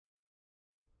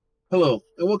Hello,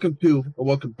 and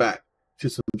welcome back to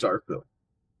some Starfield.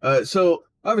 So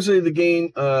obviously the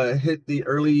game hit the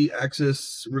early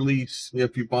access release.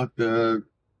 If you bought the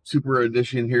Super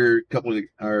Edition here a couple of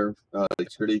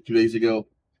yesterday, 2 days ago,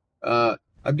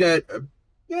 I've got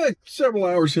several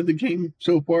hours in the game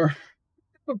so far,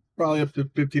 probably up to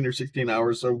 15 or 16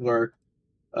 hours so far.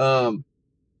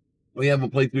 We have a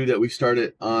playthrough that we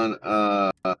started on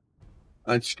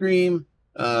stream.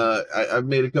 I've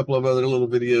made a couple of other little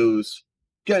videos,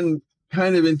 gotten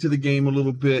kind of into the game a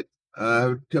little bit. I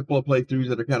have a couple of playthroughs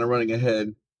that are kind of running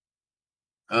ahead.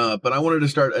 But I wanted to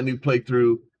start a new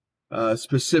playthrough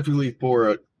specifically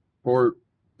for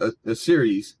a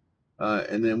series,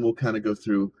 and then we'll kind of go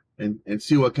through and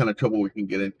see what kind of trouble we can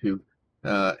get into.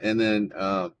 And then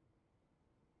I'm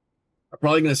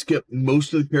probably going to skip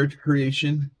most of the character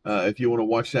creation. If you want to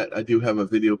watch that, I do have a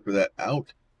video for that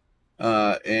out.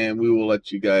 And we will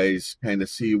let you guys kind of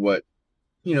see what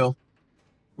we're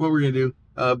going to do.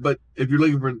 But if you're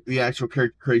looking for the actual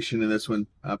character creation in this one,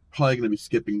 I'm probably going to be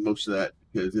skipping most of that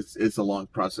because it's a long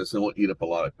process and it won't eat up a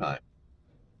lot of time.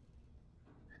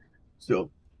 So,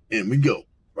 and we go.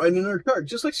 Right in our car,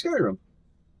 just like Skyrim.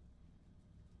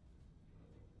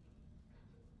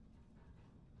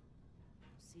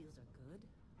 Seals are good.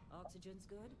 Oxygen's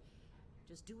good.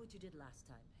 Just do what you did last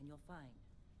time and you're fine.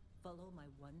 Follow my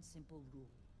one simple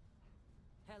rule.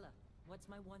 Hella, what's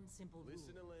my one simple rule?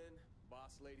 Listen to Lynn.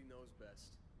 Boss lady knows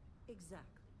best.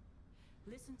 Exactly.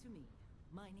 Listen to me.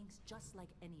 Mining's just like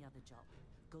any other job.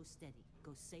 Go steady,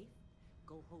 go safe,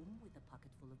 go home with a pocket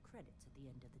full of credits at the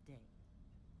end of the day.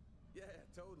 Yeah,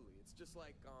 totally. It's just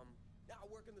like, now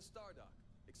working the Star Dock.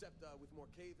 Except, with more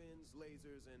cave-ins,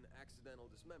 lasers, and accidental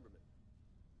dismemberment.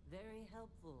 Very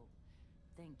helpful.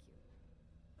 Thank you.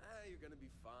 You're gonna be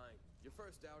fine. Your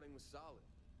first outing was solid.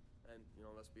 And,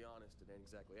 let's be honest, it ain't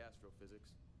exactly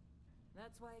astrophysics.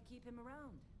 That's why I keep him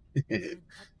around. Good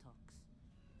pep talks.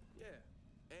 Yeah,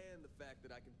 and the fact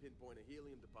that I can pinpoint a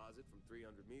helium deposit from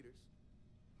 300 meters.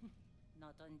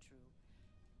 Not untrue.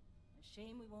 A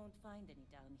shame we won't find any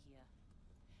down here.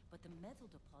 But the metal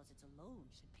deposits alone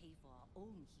should pay for our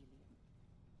own helium.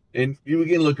 And we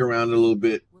can look around a little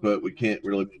bit, but we can't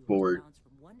really move forward.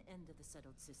 From one end of the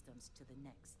settled systems to the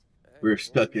next. We're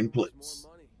stuck in place.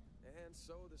 More money, and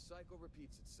so the cycle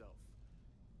repeats itself.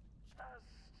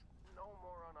 Just no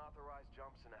more unauthorized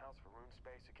jumps in the house for room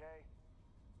space, okay?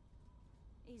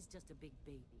 He's just a big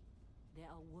baby. There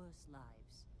are worse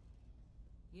lives.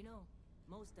 You know,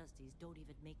 most Dusties don't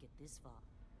even make it this far.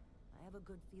 I have a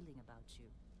good feeling about you.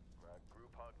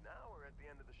 Group hug now or at the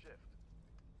end of the shift?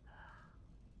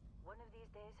 One of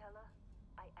these days, Hella,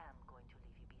 I am going to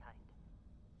leave you behind.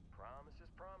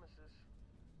 Promises, promises.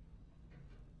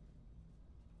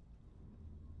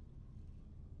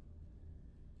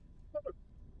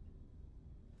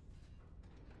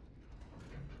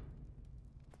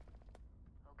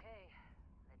 Okay,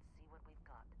 let's see what we've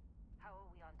got. How are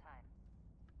we on time?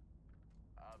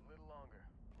 A little longer.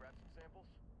 Grab some samples?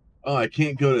 Oh, I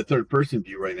can't go to third person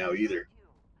view right now either.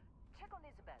 Check on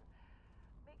Isabel.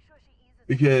 Make sure she eases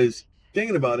Because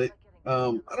thinking about it,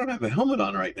 I don't have a helmet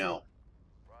on right now.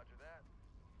 Roger that.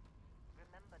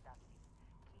 Remember, Dusty,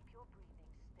 keep your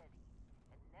breathing steady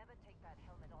and never take that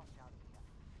helmet off down here.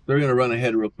 They're going to run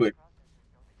ahead real quick.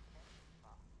 Processes don't extend too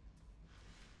far.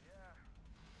 Yeah.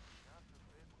 God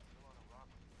forbid we're still on a rock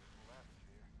with people left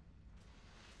here.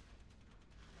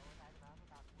 Know what I love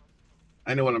about working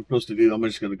I know what I'm supposed to do. I'm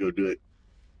just going to go do it.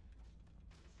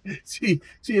 See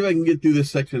if I can get through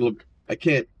this section. Look, I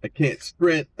can't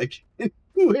sprint. I can't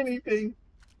do anything.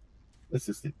 Let's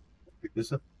just pick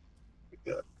this up.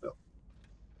 No.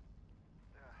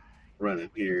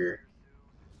 Running here.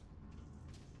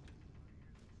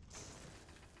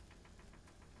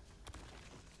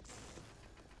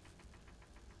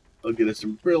 I'll get us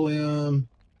some beryllium.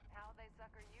 How they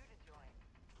sucker you to join?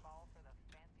 Fall for the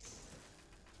fancy.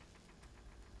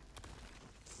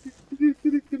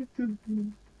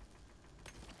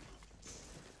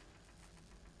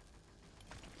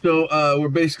 So we're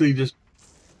basically just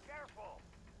Careful!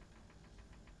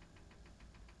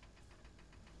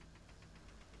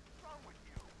 What's wrong with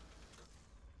you?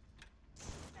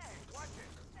 Hey, watch it!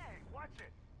 Hey, watch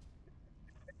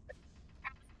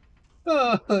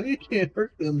it! you can't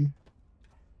hurt them.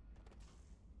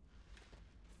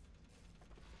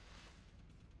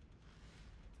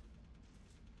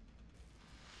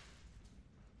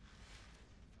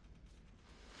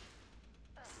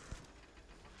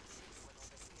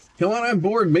 Come on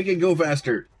board, make it go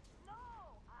faster. No!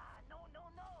 No.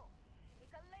 It's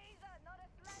a laser, not a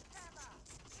sledgehammer.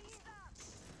 Ease up.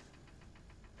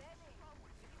 Benny,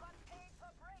 you got paid per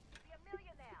break to be a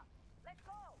millionaire. Let's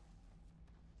go.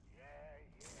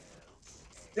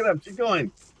 Get up, keep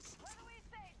going. What do we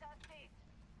say, Dusty?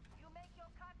 You make your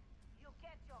cut, you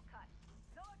get your cut.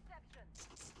 No exceptions.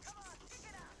 Come on, stick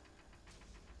it out.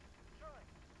 Troy,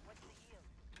 what's the yield?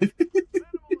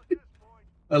 Minimal at this point.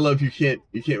 I love you can't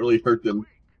really hurt them.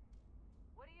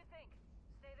 What do you think?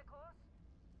 Stay the course?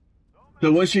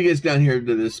 So once she gets down here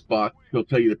to this spot, she'll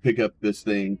tell you to pick up this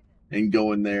thing and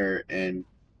go in there, and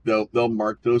they'll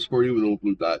mark those for you with little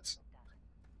blue dots.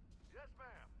 Yes, ma'am.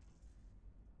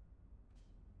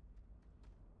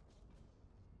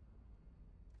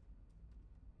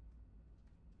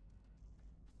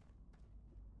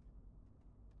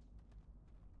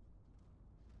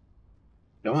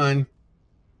 Come on.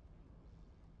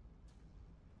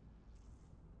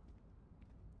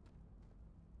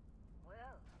 Well,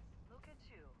 look at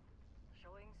you.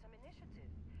 Showing some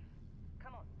initiative.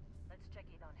 Come on, let's check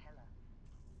it on Hela.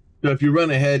 So if you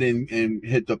run ahead and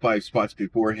hit the 5 spots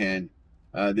beforehand,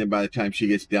 then by the time she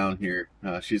gets down here,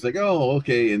 she's like, oh,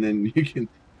 okay, and then you can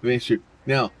advance her.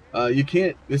 Now, you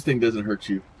can't, this thing doesn't hurt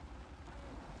you.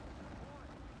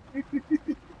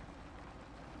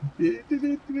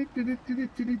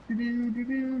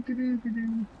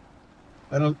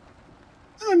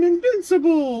 I'm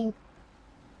invincible!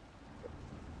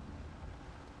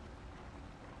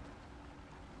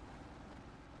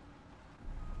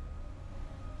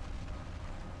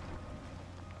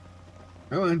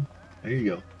 Come on, there you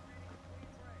go.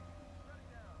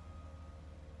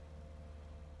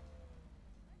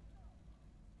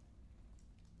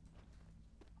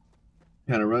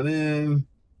 Kind of run in.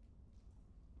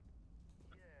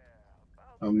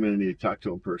 I'm gonna need to talk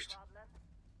to him first. Problem?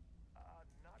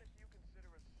 Not if you consider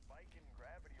a spike in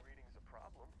gravity readings a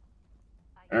problem.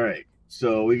 All right,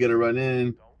 so we gotta run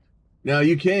in. Don't. Now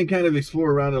you can kind of explore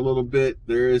around a little bit.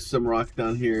 There is some rock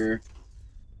down here.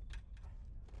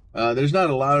 There's not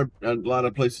a lot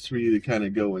of places for you to kind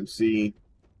of go and see.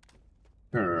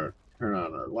 Turn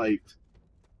on our light.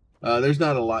 There's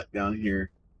not a lot down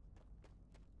here.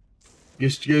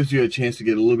 Just gives you a chance to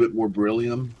get a little bit more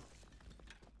beryllium.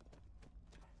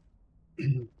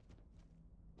 And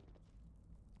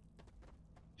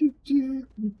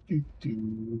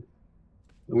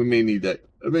we may need that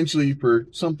eventually for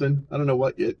something. I don't know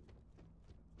what yet.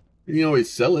 You can always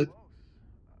sell it. Close,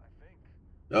 I think.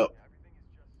 Oh,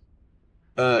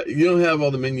 Everything is just you don't have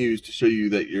all the menus to show you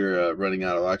that you're running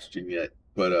out of oxygen yet.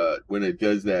 But when it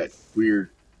does that weird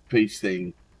face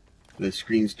thing, the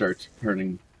screen starts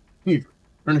turning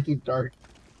dark.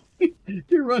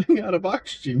 You're running out of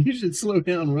oxygen. You should slow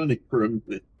down running for a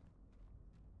minute.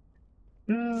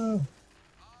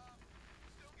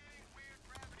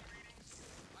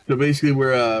 So basically,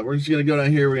 we're just gonna go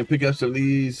down here. We're gonna pick up some of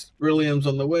these berylliums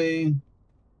on the way.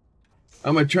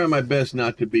 I'm gonna try my best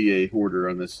not to be a hoarder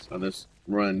on this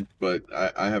run, but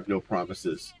I have no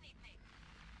promises.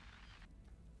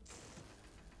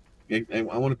 I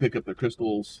want to pick up the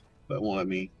crystals, but it won't let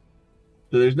me.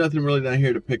 So there's nothing really down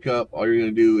here to pick up. All you're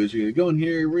going to do is you're going to go in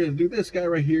here. We're going to do this guy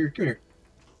right here. Come here.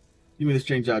 Give me the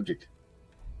strange object.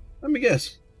 Let me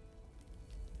guess.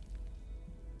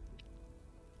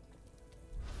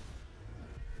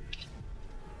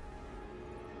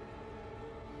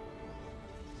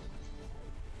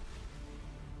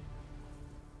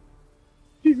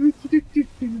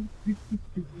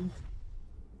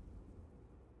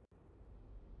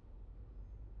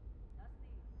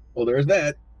 Well, there's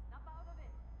that.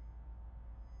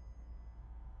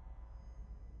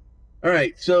 All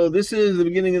right, so this is the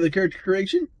beginning of the character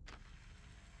creation.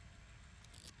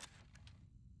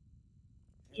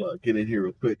 Get in here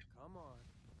real quick. Come on.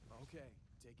 Okay,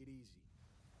 take it easy.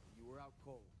 You were out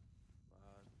cold.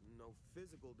 No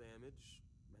physical damage.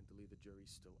 Mentally, the jury's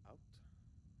still out.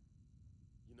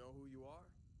 You know who you are?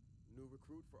 New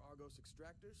recruit for Argos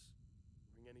Extractors?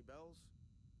 Ring any bells?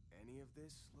 Any of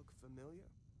this look familiar?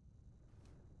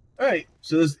 All right,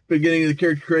 so this is the beginning of the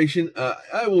character creation.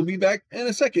 I will be back in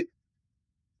a second.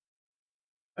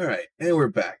 All right, and we're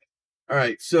back. All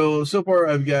right, so far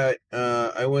I've got,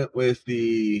 I went with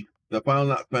the file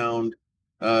not found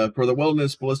for the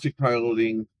wellness, ballistic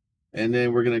piloting, and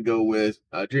then we're going to go with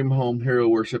Dream Home, Hero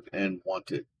Worship, and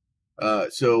Wanted.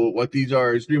 So what these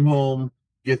are is Dream Home,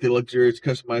 get the luxurious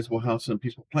customizable house on a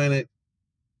peaceful planet.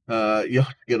 You have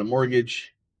to get a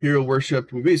mortgage. Hero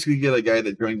Worship, we basically get a guy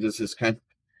that joins us. He's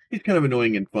kind of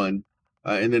annoying and fun.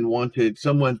 And then Wanted,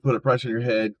 someone put a price on your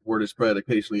head, word is spread,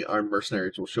 occasionally armed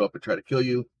mercenaries will show up and try to kill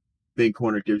you. Big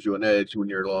corner gives you an edge when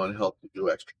you're low on health to do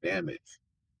extra damage.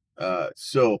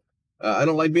 So I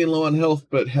don't like being low on health,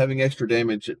 but having extra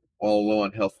damage while low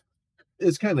on health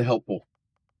is kind of helpful.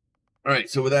 All right,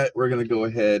 so with that, we're going to go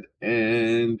ahead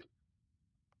and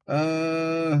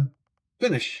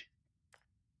finish.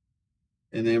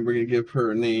 And then we're going to give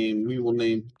her a name. We will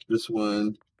name this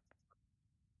one.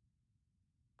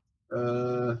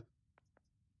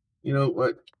 You know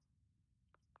what?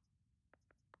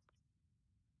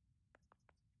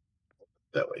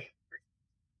 That way.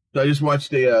 So I just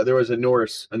watched there was a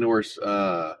Norse thing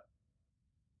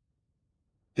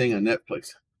on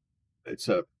Netflix. It's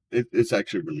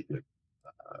actually really good.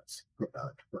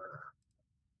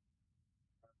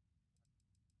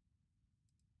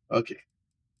 Okay.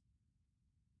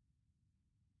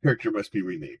 Character must be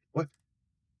renamed. What?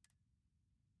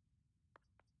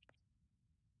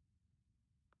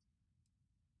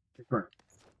 Confirm.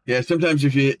 Yeah, sometimes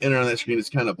if you enter on that screen, it's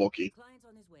kind of bulky. Client's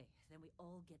on his way, then we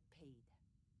all get paid.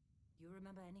 You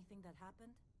remember anything that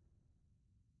happened?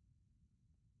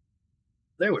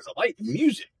 There was a light in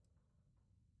music.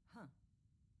 Huh.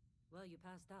 Well, you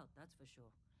passed out, that's for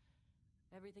sure.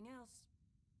 Everything else,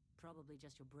 probably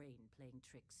just your brain playing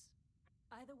tricks.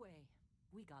 Either way,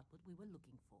 we got what we were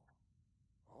looking for.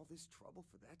 All this trouble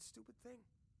for that stupid thing?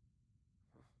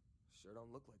 Huh. Sure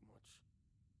don't look like much.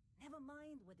 Never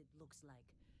mind what it looks like.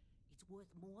 It's worth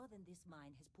more than this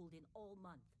mine has pulled in all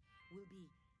month. We'll be...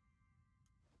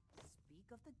 Speak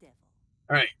of the devil.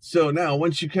 All right, so now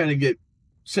once you kind of get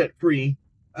set free,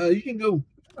 you can go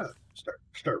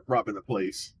start robbing the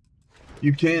place.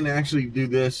 You can actually do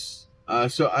this.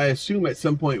 So I assume at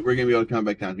some point we're gonna be able to come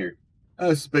back down here.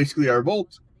 This is basically our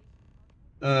vault.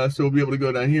 So we'll be able to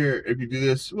go down here. If you do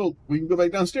this, well, we can go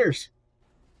back downstairs.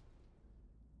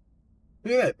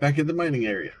 Look at that, back at the mining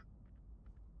area.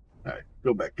 All right,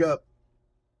 go back up.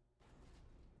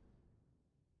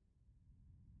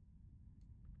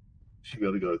 Should be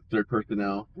able to go to third person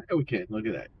now. Yeah, we can. Look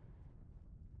at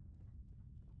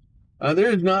that.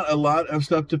 There is not a lot of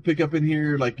stuff to pick up in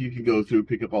here. Like you can go through,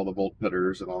 pick up all the bolt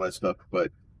cutters and all that stuff,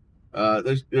 but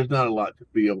there's not a lot to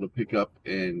be able to pick up.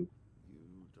 And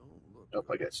oh,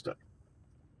 I got stuck.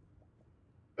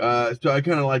 So I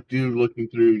kind of like looking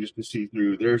through just to see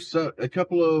through. There's a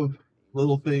couple of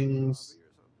little things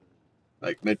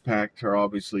like med packs are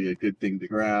obviously a good thing to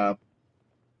grab.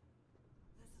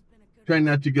 Trying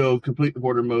not to go complete the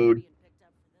border mode.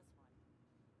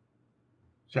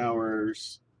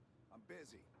 Showers. I'm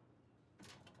busy.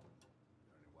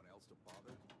 Anyone else to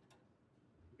bother?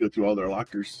 Go through all their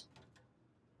lockers.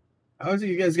 How is it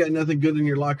you guys got nothing good in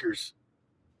your lockers?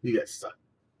 You guys suck.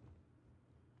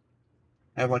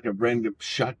 Have like a random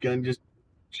shotgun just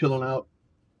chilling out.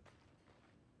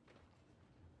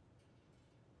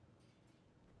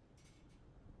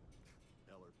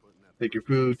 Take your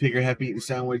food, take your half-eaten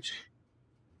sandwich,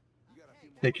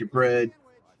 take your bread.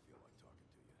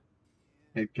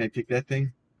 Hey, can I take that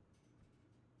thing?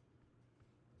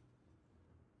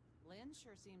 Lynn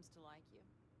sure seems to like you.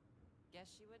 Guess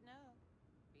she would know,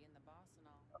 being the boss and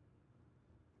all.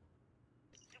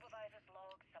 Supervisor's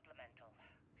log supplemental.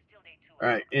 Still day 2. All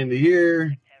right, into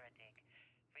here.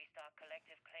 Restock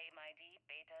collective claim ID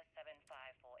beta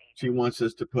 7548. She wants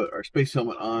us to put our space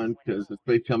helmet on because the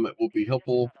space helmet will be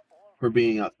helpful for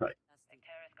being outside.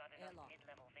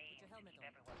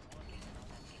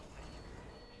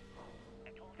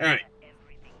 All right.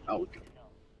 I'll go.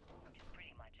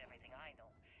 Pretty much everything I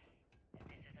know.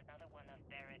 This is another one of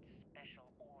Barrett's special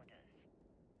orders.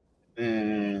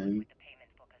 And With the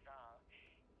payment for Kazal,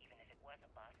 even if it was a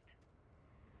bust.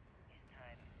 This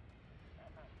time, I'm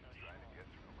not so sure.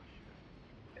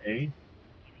 okay.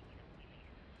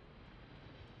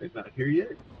 They're not here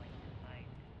yet.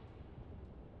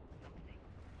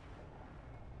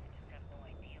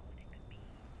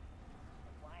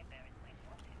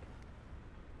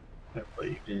 That way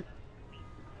you can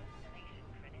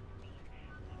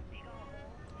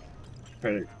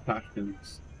credit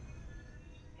toxins.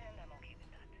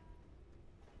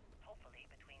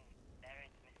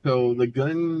 So the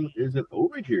gun isn't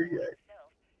over here yet.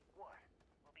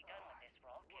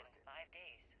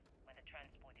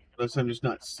 Unless I'm just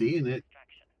not seeing it.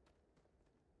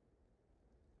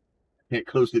 Can't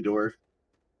close the door.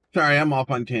 Sorry, I'm off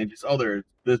on tangents. Oh,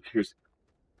 here's.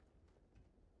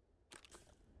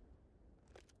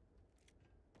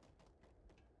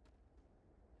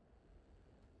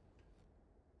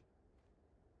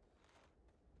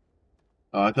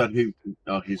 Oh, I thought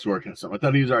he's working on something. I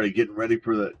thought he was already getting ready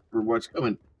for what's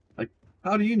coming. Like,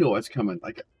 how do you know what's coming?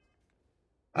 Like,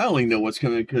 I only know what's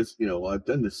coming because, I've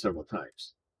done this several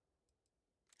times.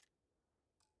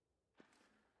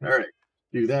 All right,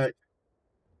 do that.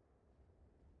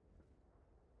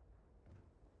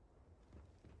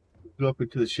 Go up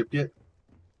into the ship yet?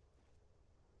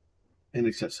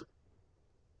 Inaccessible.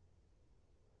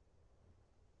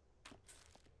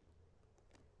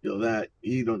 Kill that.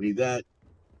 You don't need that.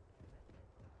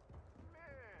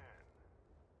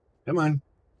 Come on.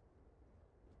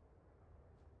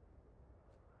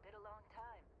 Been a long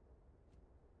time.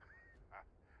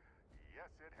 Yes,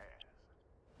 it has.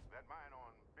 That mine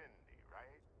on Bendy,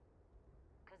 right?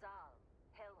 Kazal,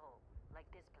 hellhole, like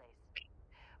this place.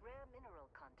 Rare mineral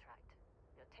contract.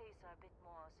 Your tastes are a bit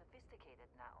more sophisticated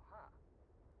now, huh?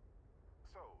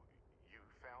 So, you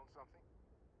found something?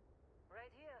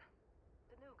 Right here.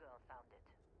 The new girl found it.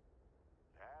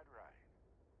 That right.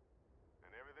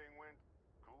 And everything went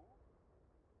cool?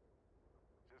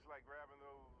 Just like grabbing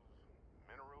those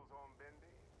minerals on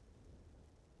Bendy?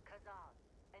 Kazal.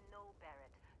 And no,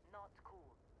 Barrett. Not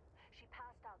cool. She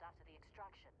passed out after the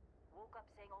extraction. Woke up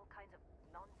saying all kinds of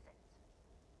nonsense.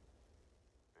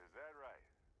 Is that right?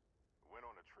 Went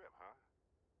on a trip, huh?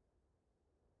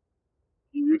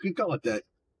 You can call it that.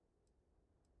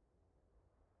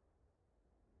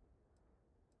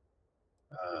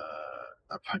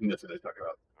 I'm finding nothing to talk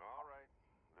about. All right.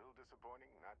 A little disappointing,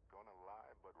 not gonna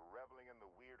lie, but reveling in the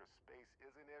weird of space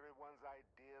isn't everyone's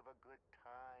idea of a good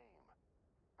time.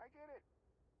 I get it.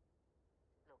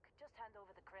 Look, just hand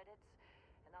over the credits,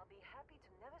 and I'll be happy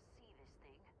to never see this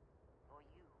thing, or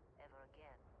you, ever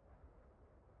again.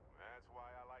 That's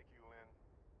why I like you, Lynn.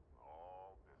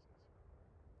 All business.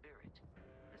 Barrett,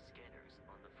 the scanners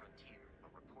on the frontier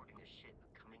are reporting a ship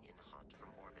coming in hot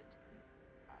from orbit.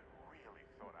 I really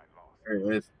thought I lost There it.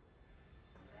 it is.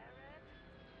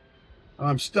 Oh,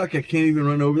 I'm stuck. I can't even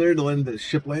run over there to let the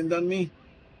ship land on me.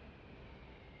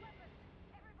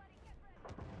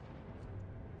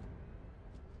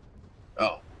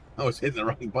 Oh, I was hitting the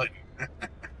wrong button.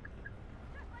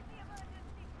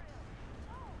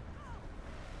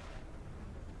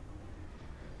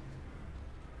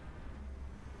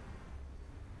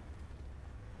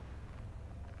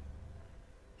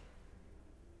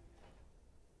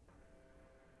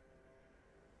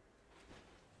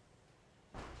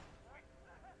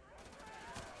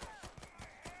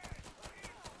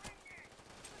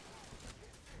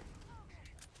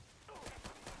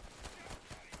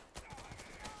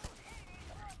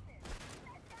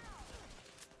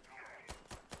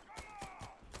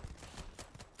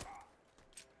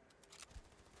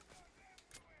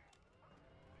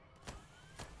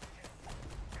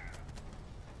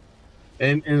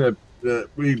 And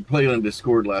we played on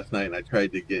Discord last night, and I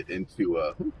tried to get into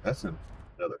that's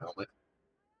another helmet.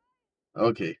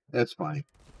 Okay, that's fine.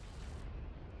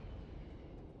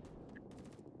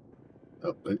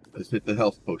 Oh, let's hit the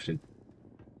health potion.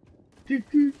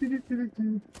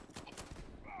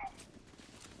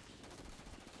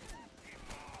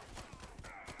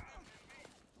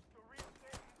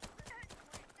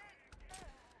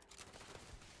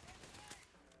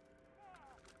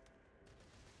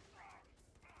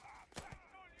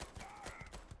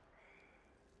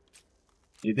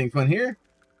 Anything fun here?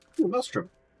 Ooh,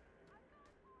 Maelstrom.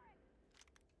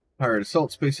 Pirate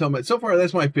Assault Space Helmet. So far,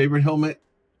 that's my favorite helmet.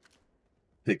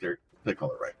 I think they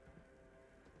call it right.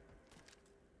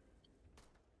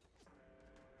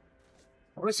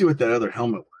 I want to see what that other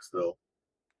helmet was, though.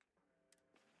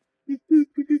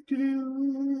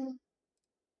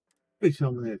 Space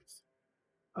helmets.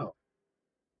 Oh.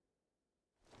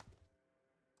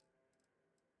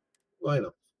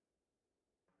 Items.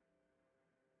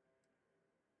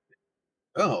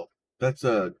 Oh, that's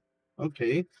a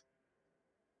okay.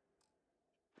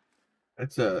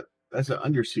 That's an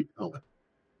undersuit helmet.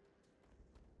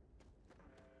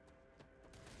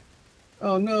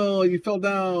 Oh no, you fell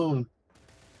down.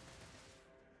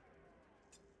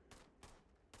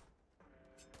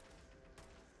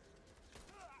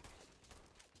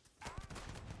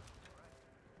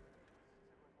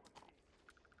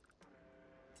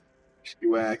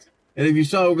 Wax. And if you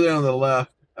saw over there on the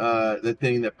left, the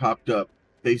thing that popped up,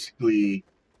 basically,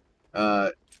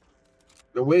 the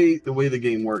way the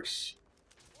game works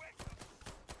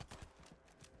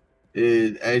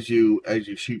is as you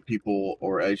shoot people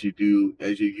or as you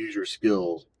use your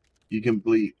skills, you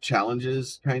complete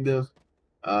challenges, kind of,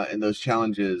 and those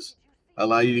challenges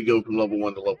allow you to go from level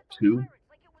 1 to level 2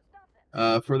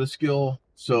 for the skill.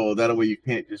 So that way you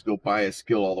can't just go buy a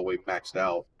skill all the way maxed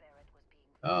out.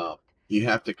 You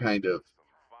have to kind of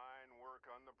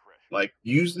like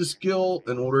use the skill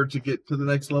in order to get to the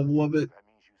next level of it.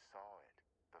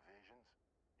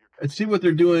 And see what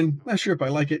they're doing. Not sure if I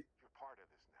like it.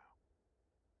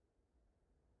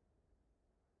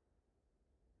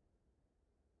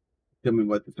 Tell me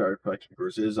what the starter collection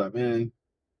verse is. I'm in.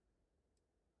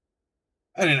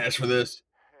 I didn't ask for this.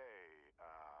 Hey,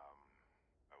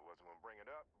 I wasn't gonna bring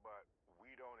it up, but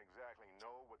we don't exactly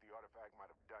know what the artifact might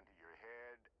have done to your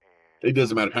head, and It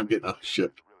doesn't matter. I'm getting off the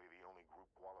ship. it's really the only group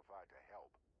qualified to help.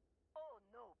 Oh,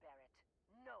 no, Barrett.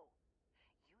 No.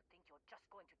 You think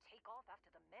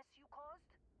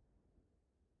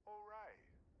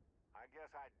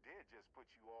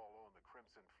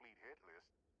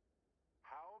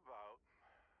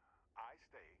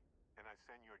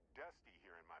send your Dusty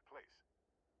here in my place.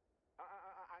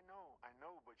 I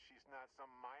know, but she's not some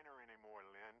miner anymore,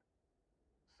 Lynn.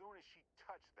 Soon as she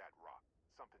touched that rock,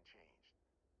 something changed.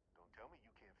 Don't tell me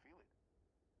you can't feel it.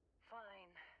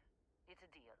 Fine. It's a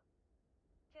deal.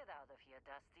 Get out of here,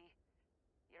 Dusty.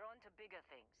 You're on to bigger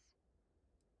things.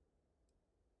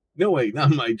 No way,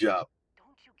 not my job.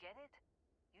 Don't you get it?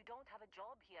 You don't have a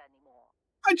job here anymore.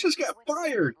 I just got We're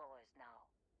fired. explorers now.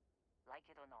 Like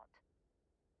it or not.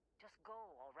 Just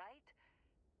go, all right?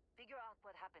 Figure out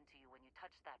what happened to you when you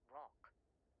touched that rock.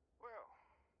 Well,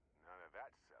 now that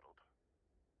that's settled.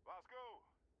 Bosco,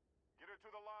 get her to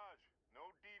the lodge. No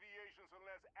deviations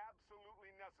unless absolutely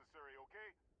necessary,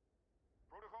 okay?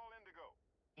 Protocol Indigo.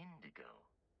 Indigo.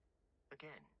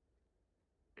 Again.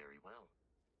 Very well.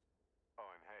 Oh,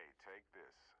 and hey, take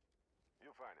this.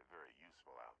 You'll find it very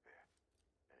useful out there.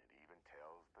 And it even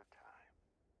tells the time.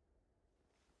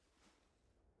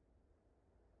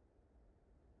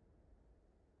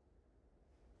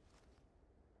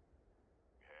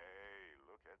 Hey,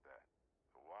 look at that.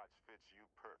 The watch fits you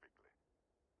perfectly.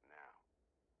 Now,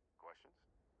 questions?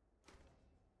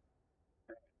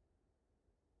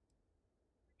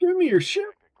 Give me your ship.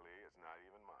 Technically, it's not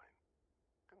even mine.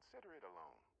 Consider it a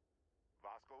loan.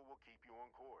 Vasco will keep you on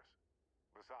course.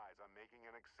 Besides, I'm making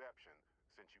an exception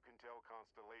since you can tell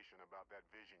Constellation about that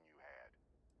vision you had.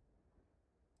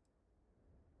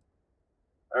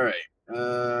 All right.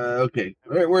 Okay.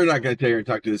 We're not going to tell her and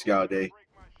talk to this guy all day.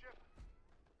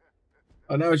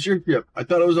 Oh, now it's your ship. I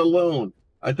thought it was a loan.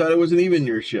 I thought it wasn't even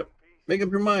your ship. Make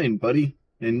up your mind, buddy.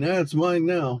 And now it's mine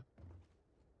now.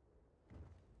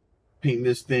 Paint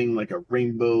this thing like a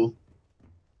rainbow.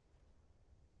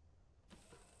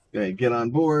 Okay, get on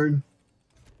board.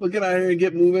 We'll get out here and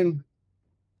get moving.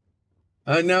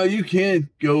 Now you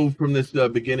can go from this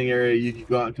beginning area. You can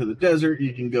go out into the desert.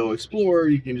 You can go explore.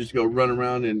 You can just go run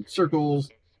around in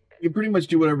circles. You can pretty much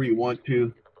do whatever you want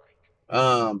to.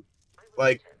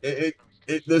 Like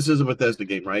this is a Bethesda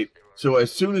game, right? So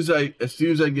as soon as I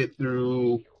get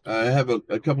through, I have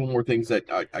a couple more things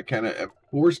that I kind of am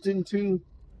forced into.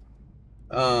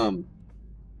 But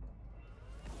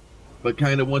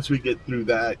kind of once we get through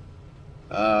that,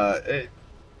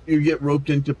 you get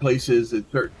roped into places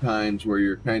at certain times where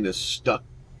you're kind of stuck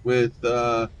with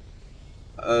the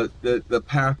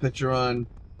path that you're on.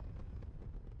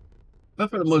 But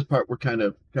for the most part, we're kind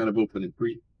of open and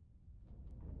free.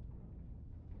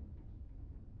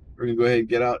 We're gonna go ahead and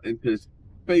get out into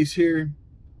space here.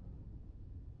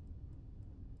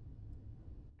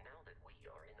 Now that we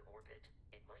are in orbit,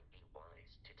 it might be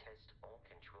wise to test all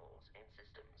controls and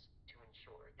systems to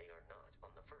ensure they are not on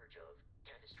the verge of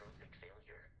catastrophic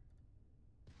failure.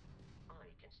 I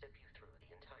can step you through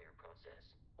the entire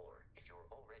process, or if you're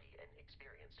already an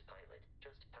experienced pilot,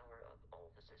 just power up all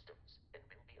the systems and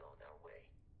we'll be on our way.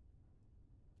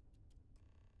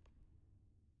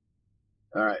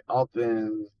 All right,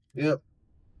 Alton. Yep.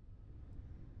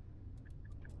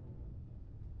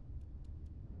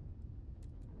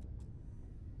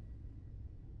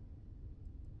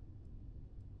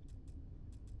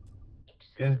 Each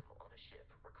system on a ship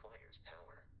requires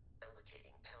power.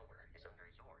 Allocating power is under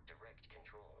your direct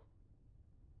control.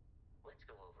 Let's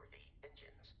go over the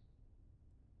engines.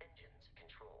 Engines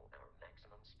control our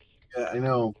maximum speed. Yeah, I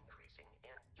know. Increasing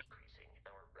and decreasing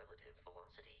our relative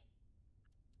velocity.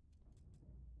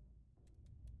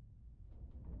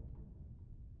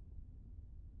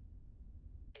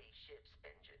 A ship's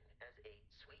engine has a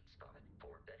sweet spot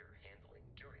for better handling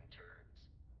during turns.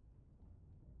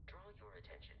 Draw your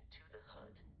attention to the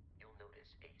HUD. You'll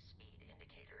notice a speed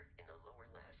indicator in the lower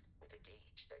left with a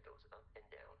gauge that goes up and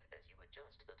down as you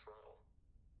adjust the throttle.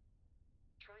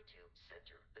 Try to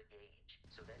center the gauge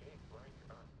so that it lines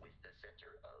up with the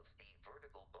center of the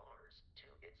vertical bars to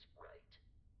its right.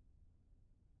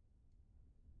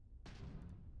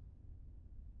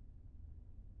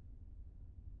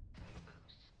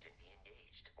 Boosts can be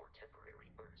engaged for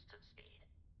temporary bursts of speed.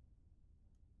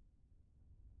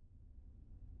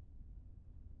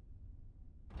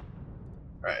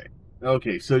 Right.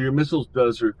 Okay, so your missiles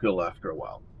does refill after a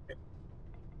while. Okay.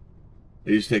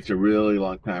 It just takes a really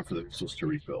long time for the missiles to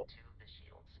refill. To the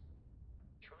shields.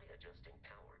 Try adjusting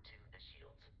power to the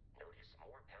shields. Notice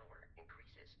more power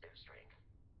increases their strength.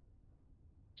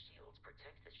 Shields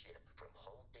protect the ship from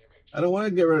hull damage. I don't want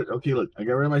to get rid of... Okay, look. I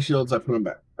got rid of my shields. I put them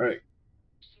back. All right.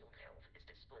 Shield health is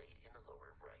displayed in the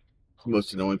lower right. It's the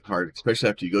most annoying part, especially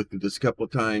after you go through this a couple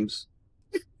of times.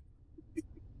 You've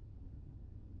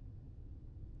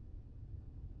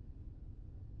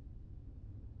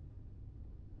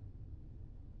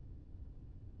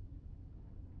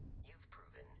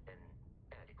proven an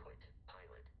adequate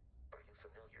pilot. Are you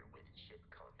familiar with ship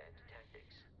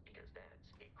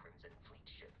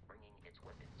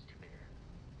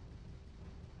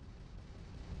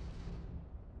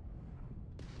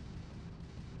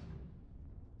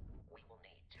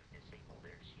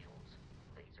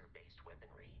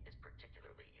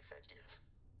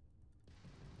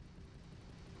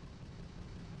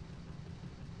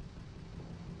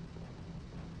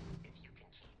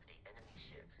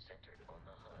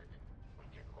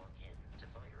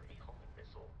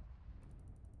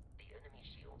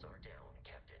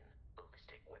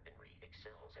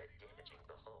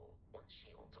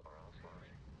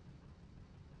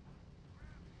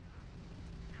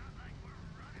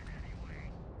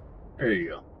There you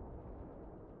go.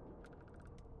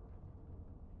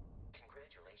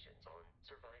 Congratulations on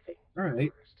surviving All right.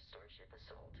 the first Starship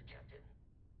assault, Captain.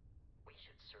 We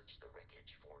should search the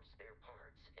wreckage for spare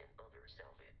parts and other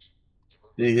salvage. You will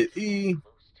Then you need hit to E, get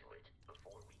close to it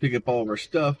before we pick up all of our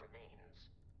stuff, remains.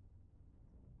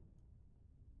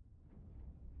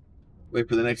 wait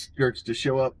for the next jerks to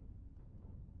show up.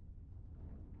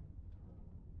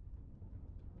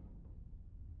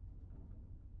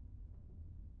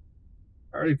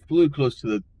 I already flew close to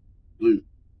the loot.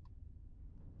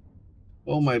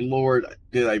 Oh my lord,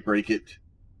 did I break it?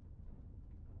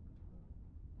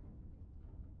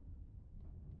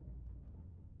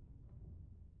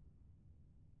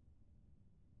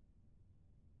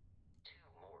 Two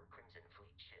more Crimson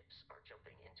Fleet ships are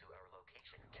jumping into our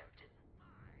location, Captain.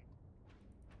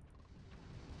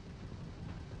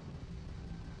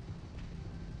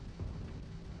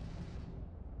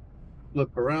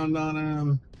 Flip around on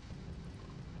him.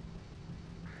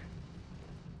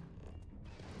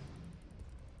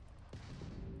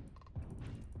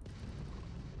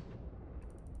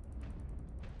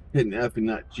 Hitting F and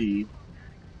not G.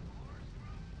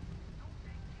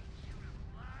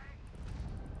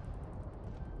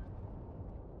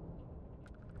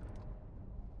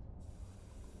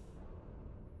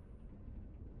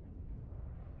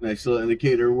 Nice little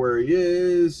indicator where he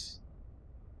is.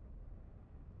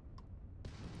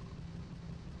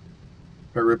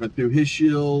 Start ripping through his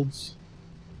shields.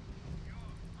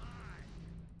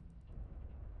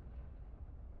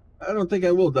 I don't think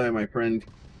I will die, my friend.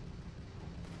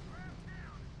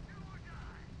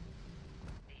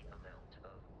 The amount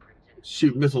of Crimson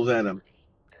Shoot missiles at him.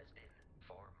 has been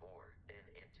far more than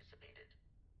anticipated.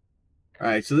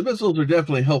 Alright, so the missiles are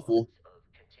definitely helpful. Of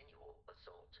continual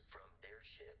assault from their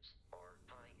ships are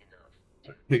high enough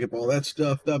to Pick up all that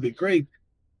stuff. That'd be great.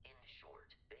 In short,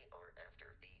 they are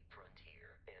after the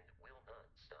frontier and will not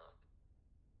stop.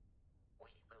 We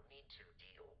will need to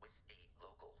deal with the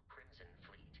local Crimson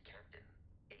Fleet captain.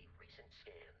 A recent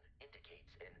scan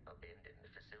indicates an abandoned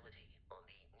facility on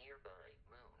the nearby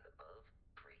moon of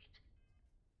Crete.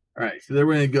 Alright, so then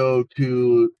we're going to go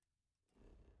to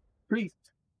Crete.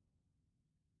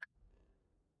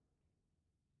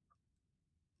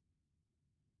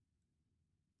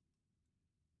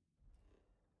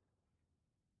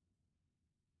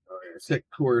 Alright, set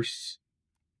course.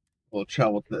 We'll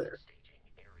travel there. Staging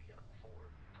area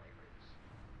for pirates.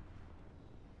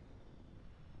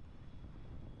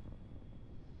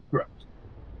 Correct.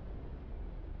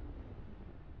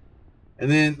 And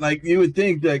then, like, you would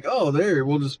think, like, oh, there,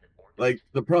 we'll just, like,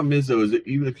 the problem is, though, is that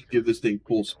even if you give this thing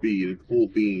full speed and full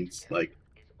beans, like,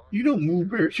 you don't move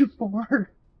very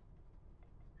far.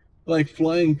 Like,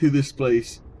 flying to this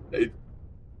place, I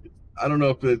don't know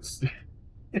if it's,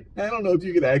 I don't know if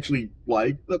you could actually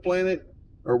like the planet,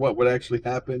 or what would actually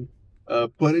happen,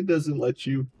 but it doesn't let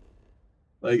you.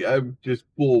 Like, I'm just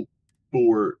full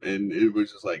bore, and it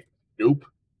was just like, nope.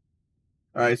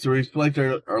 Alright, so we select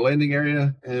our landing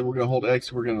area, and we're going to hold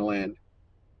X, we're going to land.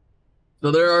 So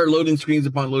there are loading screens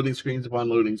upon loading screens upon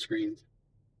loading screens.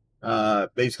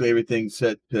 Basically everything's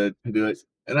set to do it.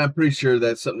 And I'm pretty sure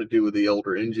that's something to do with the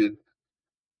older engine.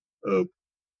 And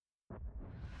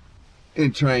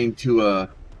trying to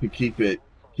keep it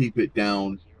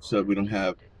down so we don't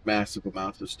have massive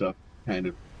amounts of stuff kind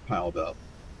of piled up.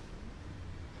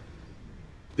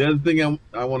 The other thing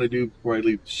I want to do before I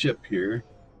leave the ship here.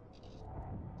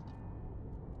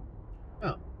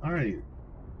 Oh, alright.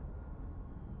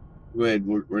 Go ahead,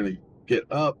 we're going to get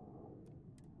up.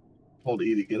 Hold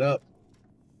E to get up.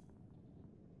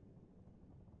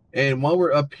 And while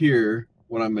we're up here,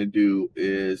 what I'm going to do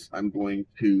is I'm going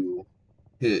to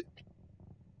hit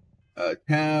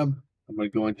tab. I'm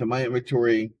going to go into my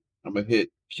inventory. I'm going to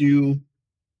hit Q.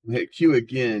 I'm going to hit Q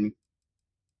again.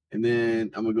 And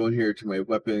then I'm going to go in here to my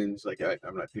weapons. Like,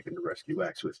 I'm not taking the rescue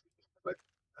axe with me. But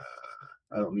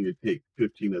I don't need to take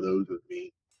 15 of those with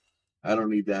me. I don't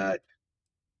need that.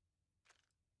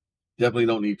 Definitely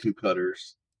don't need 2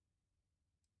 cutters.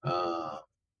 I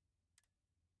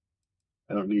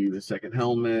don't need the second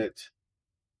helmet.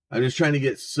 I'm just trying to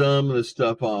get some of the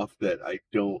stuff off that I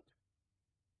don't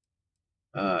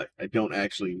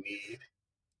actually need.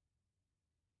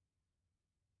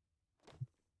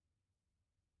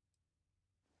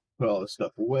 Put all this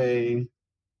stuff away.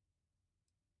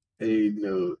 Aid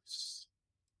notes.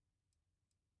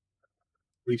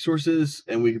 Resources,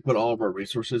 and we can put all of our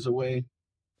resources away.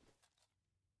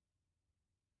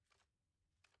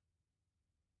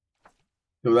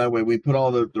 So that way we put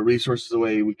all the resources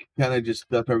away. We can kind of just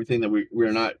stuff everything that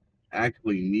we're not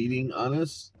actually needing on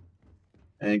us.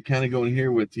 And kind of go in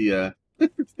here with the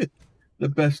the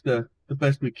best the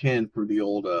best we can for the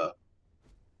old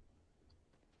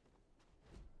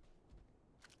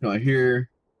here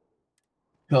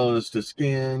telling us to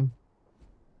scan.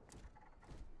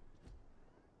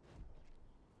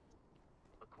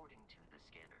 According to the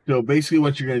scanner. So basically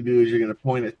what you're going to do is you're going to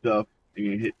point at stuff and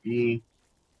you're going to hit E.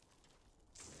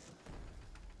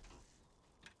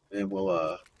 And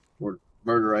we'll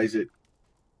murderize it.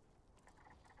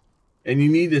 And you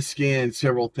need to scan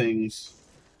several things.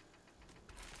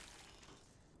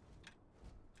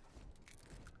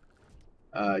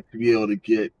 To be able to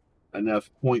get enough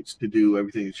points to do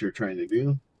everything that you're trying to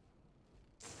do.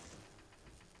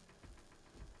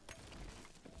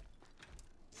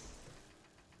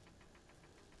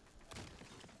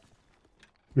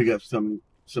 Pick up some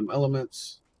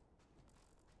elements.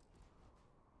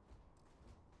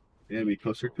 And be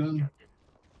closer to them. Captain,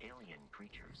 alien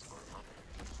creatures are hopping.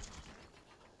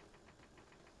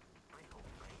 I hope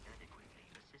I adequately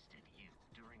assisted you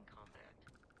during combat.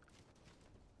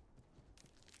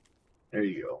 There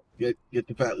you go. Get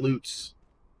the fat loots.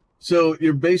 So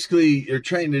you're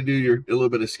trying to do a little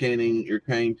bit of scanning. You're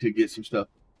trying to get some stuff.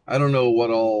 I don't know what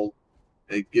all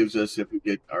it gives us if we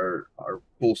get our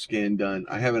full scan done.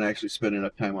 I haven't actually spent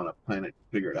enough time on a planet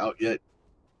to figure it out yet.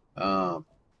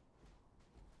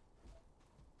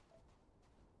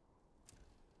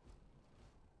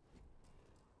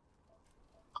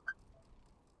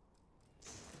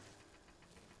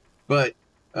 But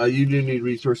you do need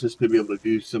resources to be able to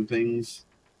do some things.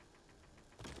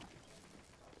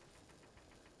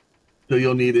 So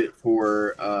you'll need it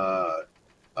for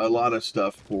a lot of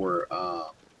stuff for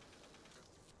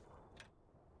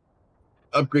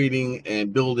upgrading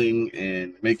and building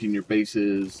and making your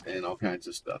bases and all kinds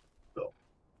of stuff. So,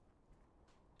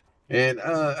 and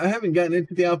I haven't gotten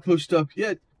into the outpost stuff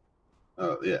yet.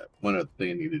 Oh yeah, one other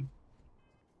thing I needed.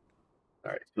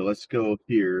 All right, so let's go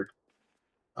here.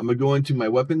 I'm gonna go into my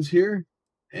weapons here,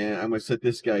 and I'm gonna set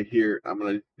this guy here. I'm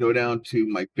gonna go down to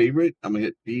my favorite. I'm gonna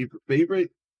hit B for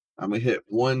favorite. I'm gonna hit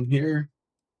 1 here.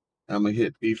 I'm gonna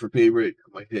hit B for favorite.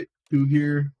 I'm gonna hit 2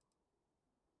 here,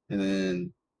 and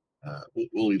then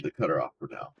we'll leave the cutter off for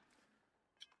now,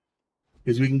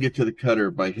 because we can get to the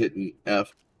cutter by hitting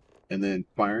F and then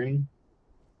firing,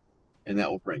 and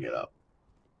that will bring it up.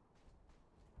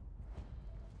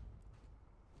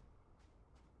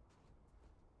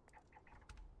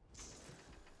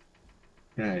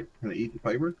 Can I eat the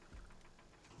fiber?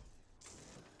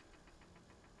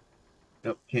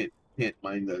 Nope, can't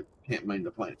mine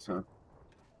the plants, huh?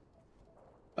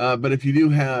 But if you do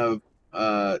have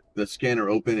the scanner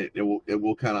open, it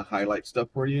will kind of highlight stuff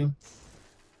for you.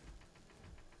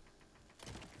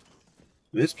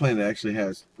 This planet actually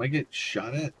has. Am I getting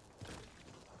shot at?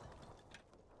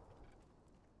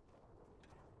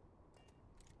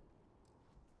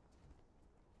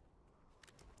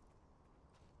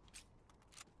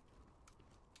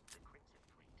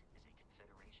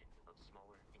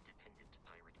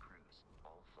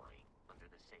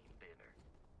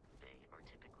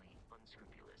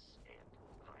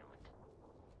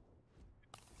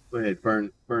 Go ahead,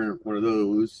 burn one of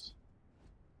those.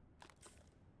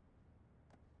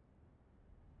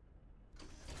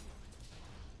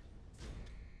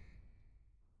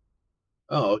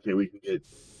 Oh, okay, we can get.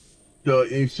 So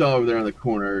you saw over there on the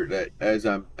corner that as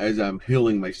I'm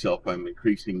healing myself, I'm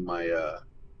increasing my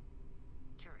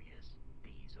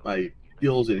my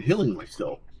skills in healing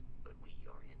myself.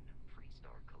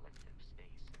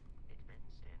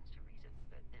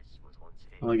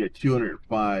 I only got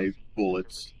 205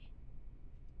 bullets.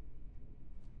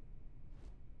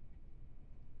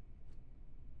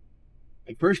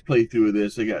 My first playthrough of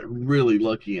this, I got really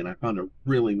lucky and I found a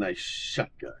really nice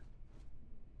shotgun.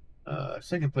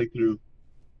 Second playthrough,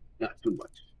 not too much.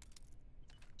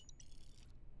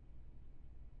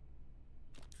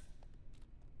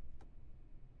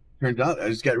 Turns out I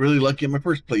just got really lucky in my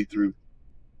first playthrough.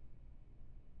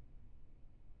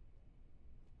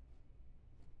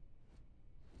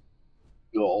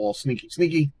 Go all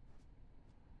sneaky.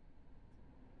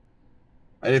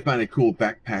 I did find a cool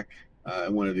backpack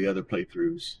in one of the other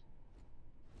playthroughs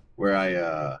where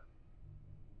I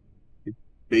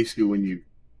basically when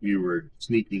you were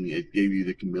sneaking, it gave you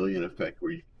the chameleon effect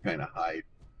where you kind of hide,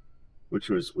 which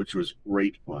was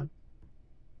great fun.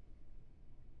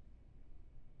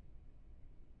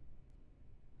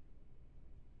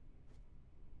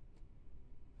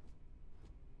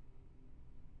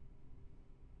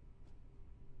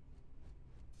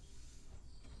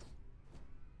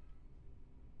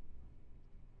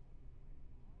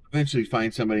 Eventually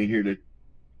find somebody here to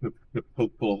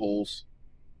poke full of holes.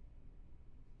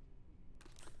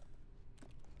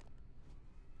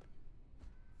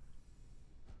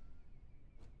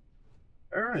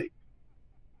 All right.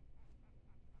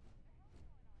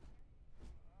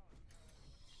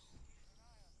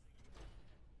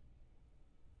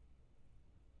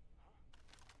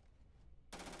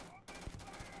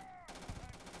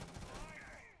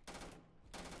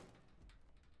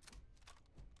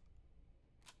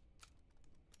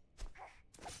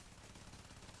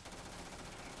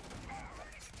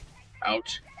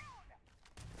 Ouch.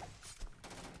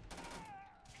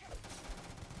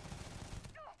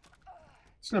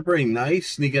 It's not very nice,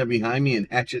 sneaking up behind me and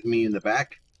hatchet me in the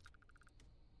back.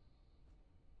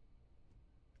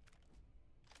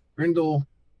 Grindle.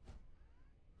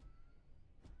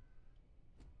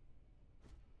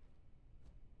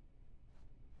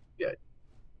 Yeah.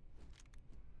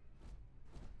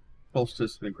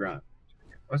 Solstice in the ground.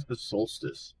 What's the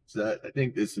solstice? Is that, I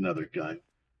think this is another gun.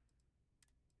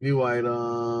 New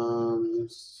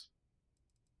items.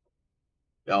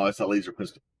 Oh, it's a laser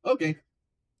pistol. Okay.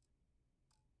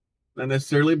 Not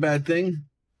necessarily a bad thing.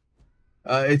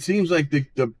 It seems like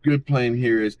the good plan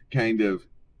here is to kind of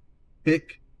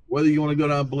pick whether you want to go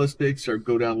down ballistics or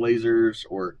go down lasers,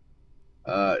 or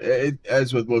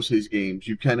as with most of these games,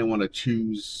 you kind of want to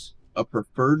choose a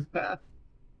preferred path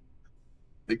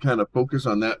and kind of focus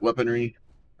on that weaponry.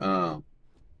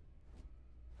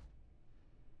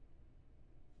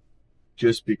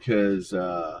 Just because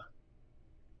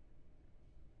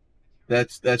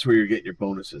that's where you're getting your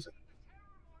bonuses.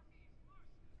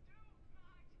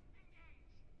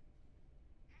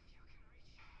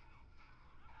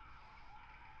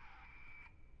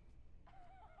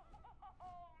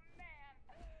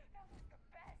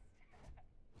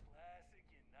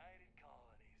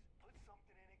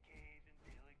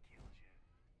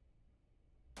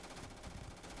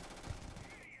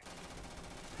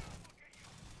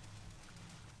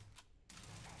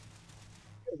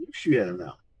 You shoot at him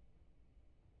now.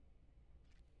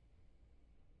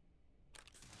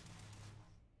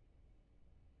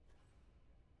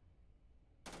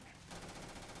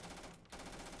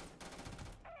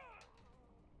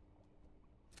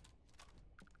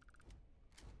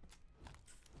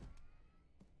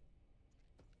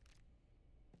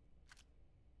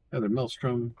 Another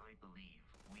maelstrom. I believe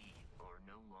we are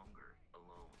no longer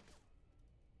alone.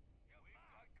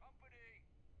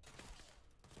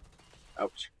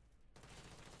 Ouch.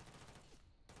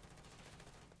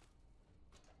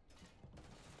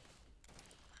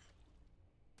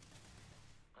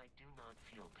 I do not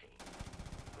feel pain.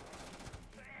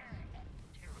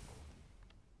 Terrible.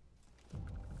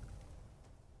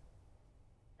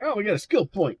 Oh, we got a skill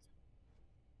point.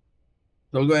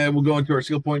 So go ahead, we'll go into our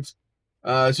skill points.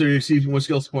 So you receive one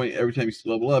skill point every time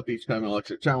you level up. Each time you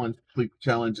unlock a challenge, complete the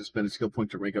challenge and spend a skill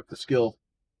point to rank up the skill.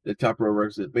 The top row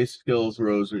represents basic skills,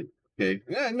 rows are okay.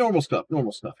 Yeah, normal stuff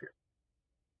here.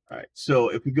 All right, so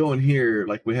if we go in here,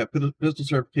 like we have pistol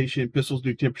certification, pistols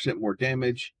do 10% more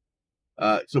damage.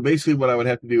 So basically what I would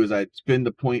have to do is I'd spend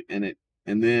the point in it,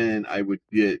 and then I would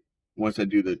get, once I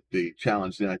do the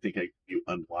challenge, then I think you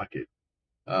unlock it.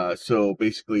 So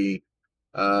basically,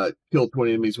 kill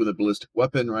 20 enemies with a ballistic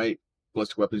weapon, right?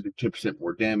 Ballistic weapons do 10%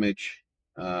 more damage.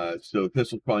 So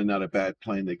pistol's probably not a bad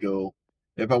plan to go.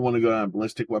 If I want to go down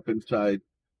ballistic weapon side,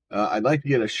 I'd like to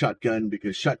get a shotgun,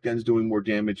 because shotgun's doing more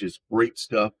damage is great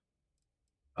stuff.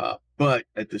 But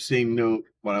at the same note,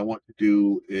 what I want to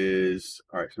do is,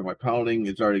 all right, so my piloting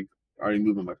is already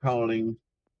moving my piloting.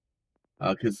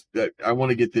 Because I want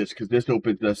to get this, because this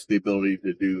opens us the ability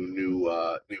to do new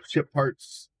ship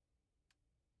parts.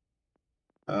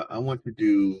 I want to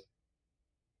do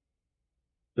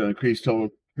the increased total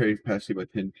carry capacity by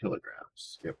 10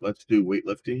 kilograms. Yep, let's do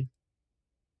weightlifting.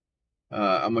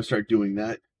 I'm gonna start doing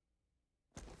that.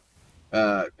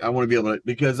 I want to be able to,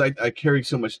 because I carry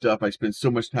so much stuff. I spend so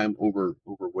much time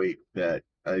overweight that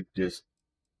I just,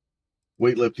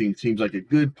 weightlifting seems like a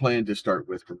good plan to start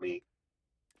with for me.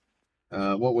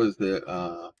 What was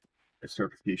the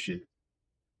certification?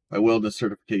 My wellness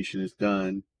certification is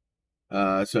done.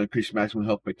 So increase maximum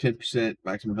health by 10%,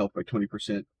 maximum health by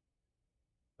 20%.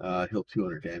 Heal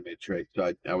 200 damage, right?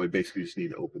 So I would basically just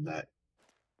need to open that.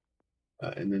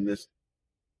 And then this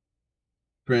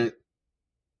print.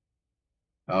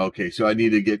 Okay, so I need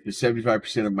to get to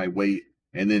 75% of my weight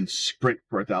and then sprint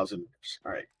for 1,000 meters.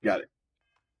 All right, got it.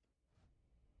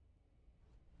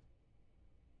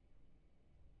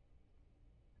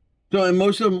 So, and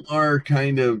most of them are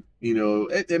kind of, you know,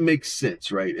 it makes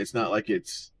sense, right? It's not like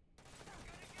it's...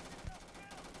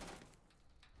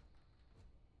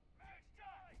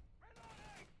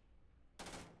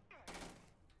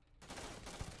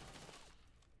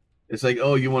 It's like,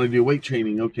 oh, you want to do weight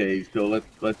training? Okay, so let's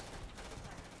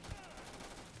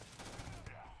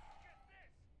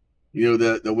You know,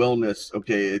 the wellness,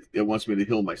 okay, it wants me to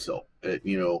heal myself.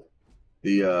 You know,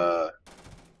 the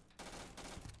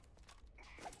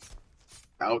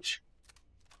ouch.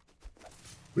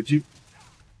 Would you? The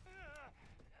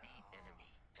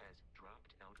enemy has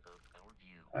dropped out of our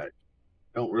view. I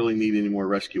don't really need any more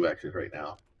rescue actions right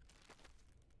now.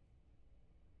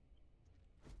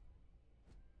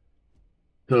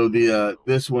 So the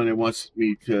this one, it wants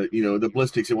me to, you know, the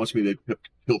ballistics, it wants me to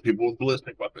kill people with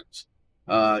ballistic weapons.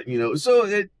 You know, so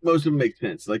most of them make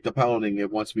sense. Like the paladin,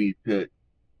 it wants me to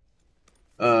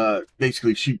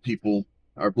basically shoot people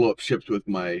or blow up ships with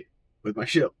my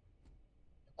ship.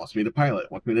 It wants me to pilot,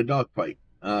 it wants me to dogfight.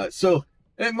 So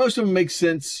and most of them make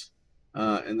sense.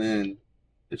 And then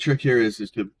the trick here is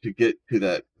to get to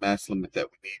that mass limit that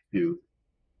we need to.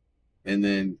 And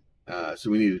then so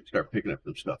we need to start picking up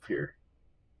some stuff here.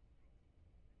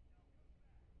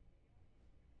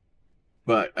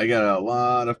 But I got a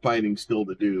lot of fighting still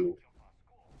to do.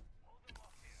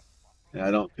 And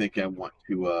I don't think I want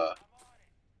to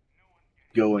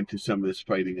go into some of this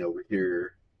fighting over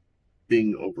here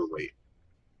being overweight.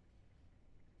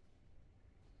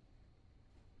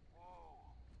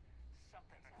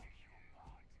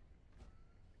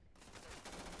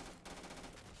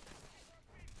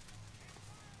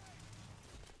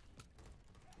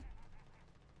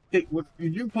 Hey, what,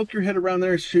 did you poke your head around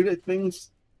there and shoot at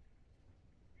things?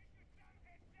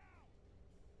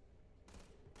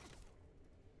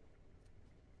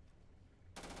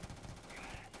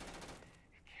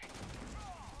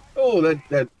 Oh, that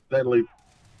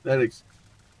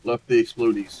left the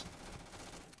explodies.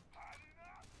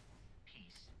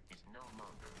 Peace is no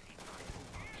longer a viable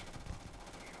option.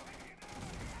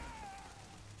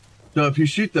 So if you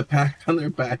shoot the pack on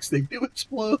their backs, they do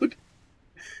explode.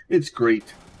 It's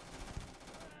great.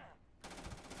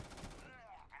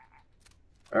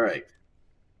 All right.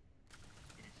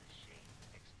 It is a shame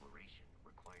exploration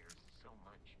requires so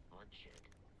much bloodshed.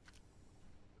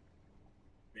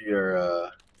 We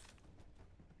are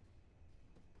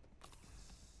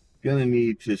gonna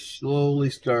need to slowly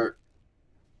start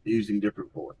using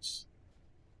different bullets.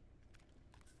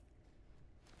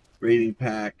 Raiding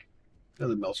pack,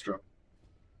 another maelstrom.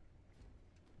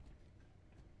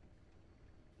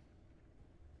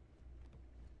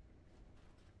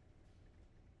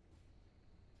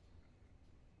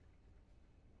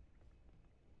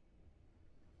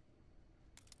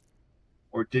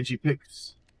 Or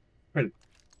digipicks. Right.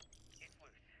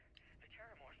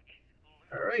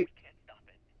 All right. We can't stop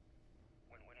it.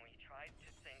 When we tried to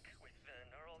sync with the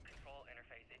neural control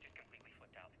interface, it just completely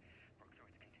flipped out. Broke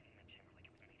through its containment chamber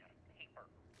like it was made out of paper.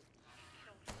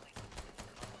 Killed like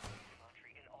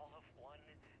laundry in all of 1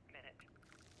 minute.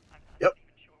 I'm not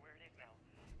even sure where it is now.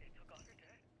 It took off your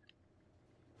dead.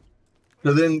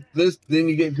 So then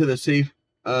you get into the safe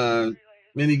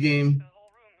mini game.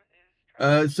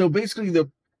 So basically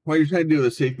what you're trying to do with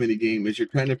a safe mini game is you're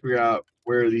trying to figure out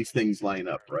where these things line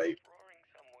up, right?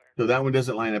 So that one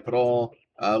doesn't line up at all.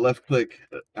 Left click.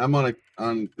 I'm on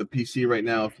the PC right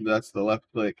now, so that's the left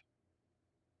click.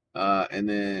 And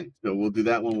then so we'll do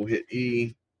that one. We'll hit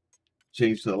E,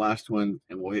 change to the last one,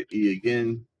 and we'll hit E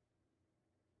again.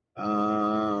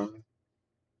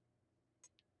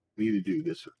 We need to do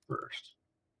this one first.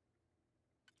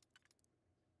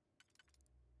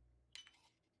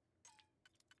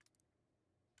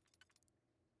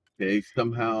 Okay,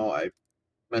 somehow I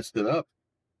messed it up.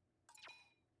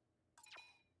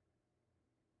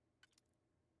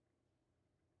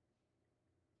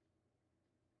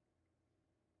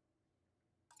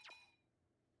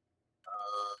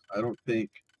 I don't think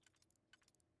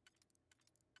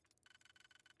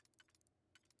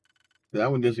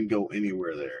that one doesn't go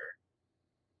anywhere there.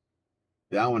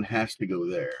 That one has to go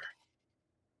there,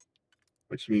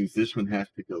 which means this one has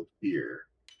to go here,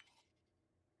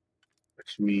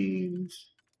 which means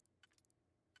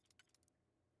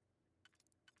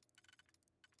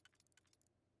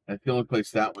that's the only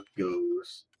place that one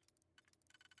goes.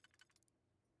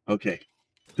 Okay.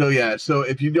 So yeah, so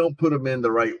if you don't put them in the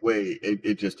right way,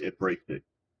 it breaks it.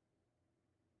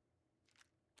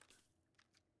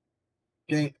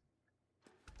 Okay.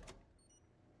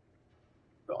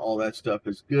 So all that stuff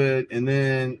is good. And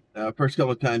then first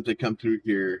couple of times I come through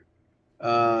here,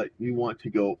 you want to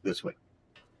go this way.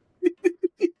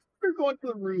 We're going to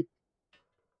the roof.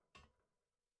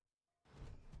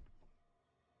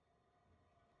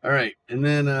 All right, and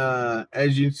then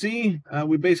as you see,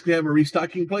 we basically have a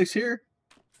restocking place here,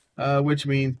 which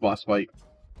means boss fight.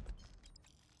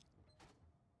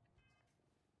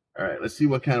 All right, let's see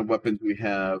what kind of weapons we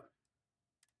have.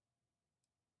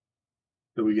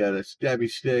 So we got a stabby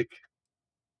stick,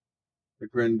 a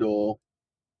grindle,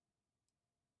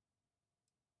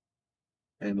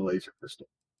 and a laser pistol.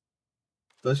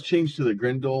 Let's change to the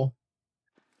Grendel.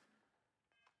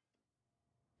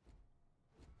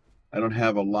 I don't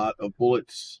have a lot of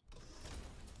bullets.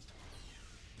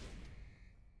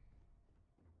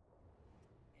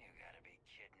 You gotta be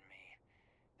kidding me.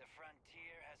 The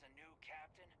Frontier has a new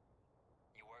captain?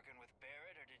 You working with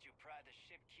Barrett, or did you pry the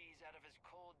ship keys out of his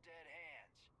cold, dead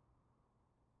hands?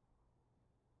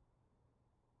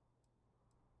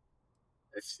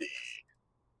 Let's see.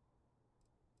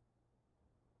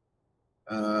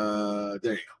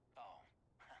 There you go. Oh,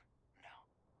 no.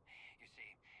 You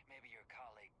see, maybe your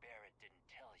colleague Barrett didn't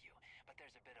tell you, but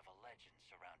there's a bit of a legend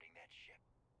surrounding that ship.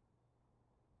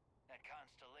 That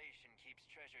Constellation keeps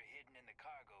treasure hidden in the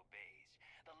cargo bays,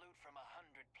 the loot from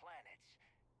 100 planets,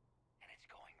 and it's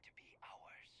going to be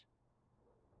ours.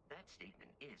 That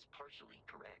statement is partially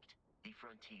correct. The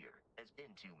Frontier has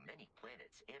been to many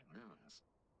planets and moons.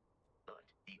 But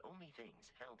the only things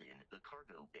held in the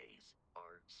cargo bays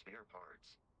are spare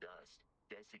parts, dust,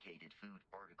 desiccated food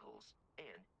particles,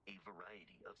 and a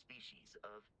variety of species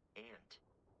of ant.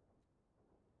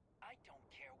 I don't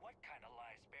care what kind of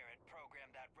lies Barrett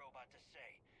programmed that robot to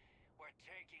say. We're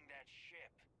taking that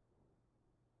ship.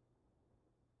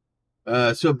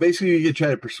 So basically, you can try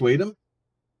to persuade him.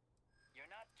 You're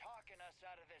not talking us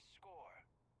out of this score.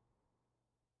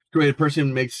 Persuade a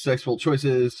person makes successful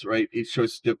choices, right? Each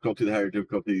choice difficulty, the higher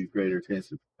difficulty, the greater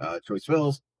chance of choice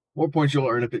fails. More points you'll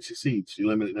earn if it succeeds. You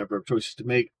limit the number of choices to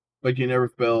make, but you never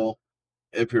fail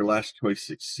if your last choice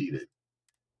succeeded.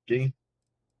 Okay?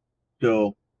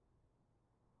 So,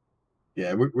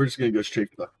 yeah, we're just going to go straight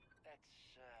for the... That's,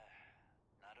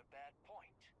 not a bad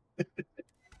point.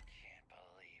 Can't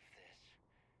believe this.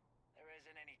 There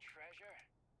isn't any treasure?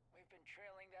 We've been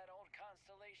trailing that old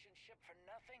Constellation ship for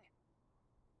nothing?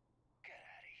 Get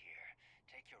out of here.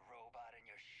 Take your robot and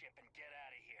your ship and get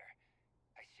out of here.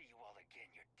 I see you all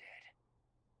again, you're dead.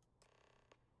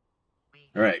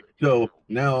 All right, so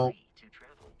now... to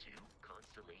travel to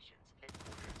Constellation's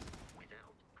headquarters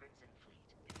without Crimson Fleet.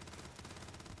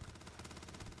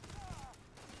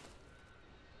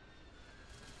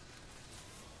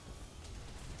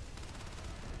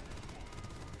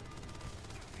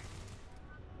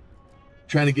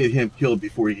 Trying to get him killed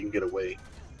before he can get away.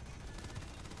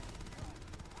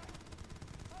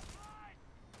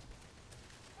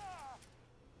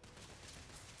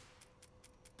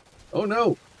 Oh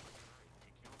no!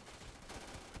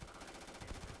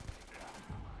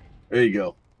 There you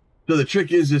go. So the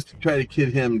trick is to try to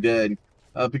kid him dead,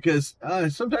 because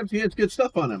sometimes he has good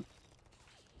stuff on him.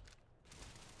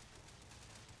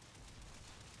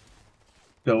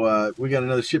 So we got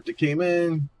another ship that came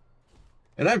in,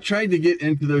 and I've tried to get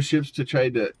into those ships to try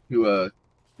to do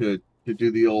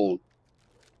the old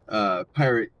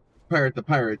pirate the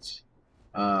pirates,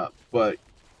 but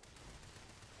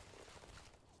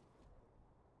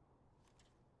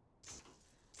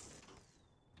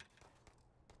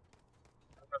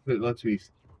it lets me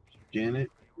scan it.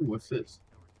 Ooh, what's this?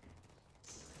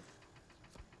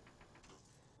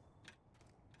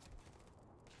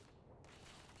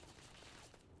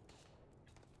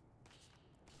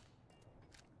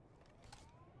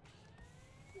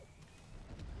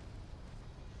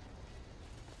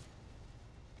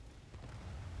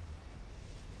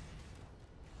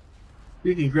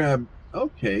 You can grab...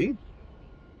 Okay.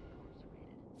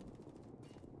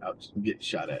 Ouch, I'm getting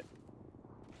shot at.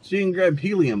 So you can grab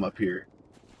helium up here.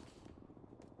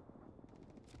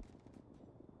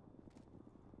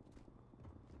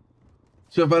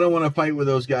 So if I don't want to fight with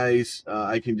those guys,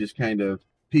 I can just kind of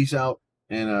peace out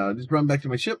and just run back to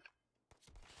my ship.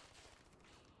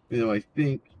 You know, I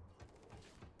think...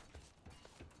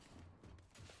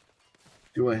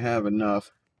 Do I have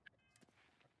enough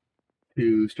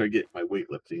to start getting my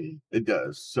weightlifting? It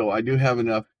does. So I do have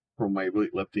enough for my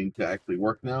weightlifting to actually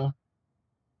work now.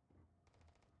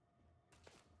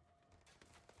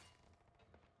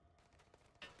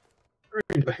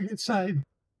 Back inside.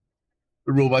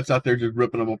 The robot's out there just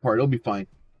ripping them apart. It'll be fine.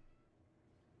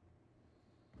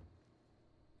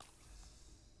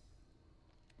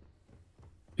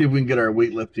 See if we can get our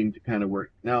weightlifting to kind of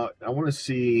work. Now, I want to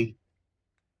see...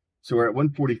 So we're at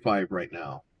 145 right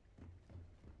now.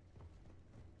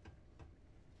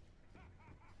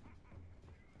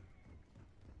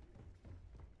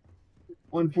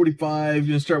 $145,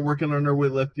 gonna start working on our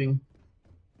weightlifting.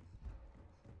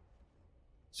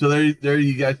 So there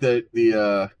you got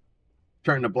the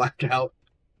starting to black out.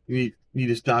 You need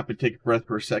to stop and take a breath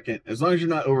for a second. As long as you're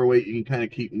not overweight, you can kind of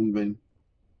keep moving.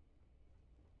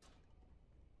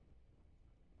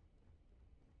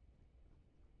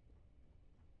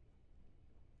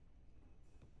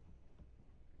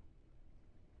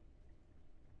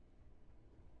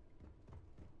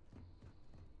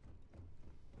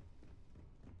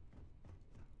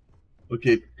 we'll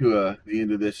get to the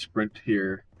end of this sprint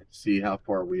here and see how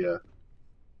far we Let's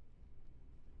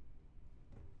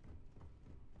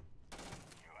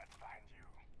find you.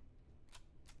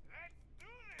 Let's do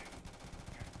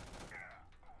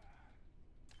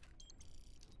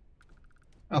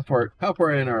this. how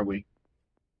far in are we?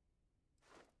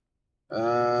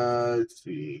 Let's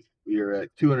see. We are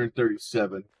at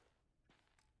 237.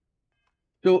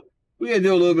 So we gotta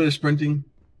do a little bit of sprinting.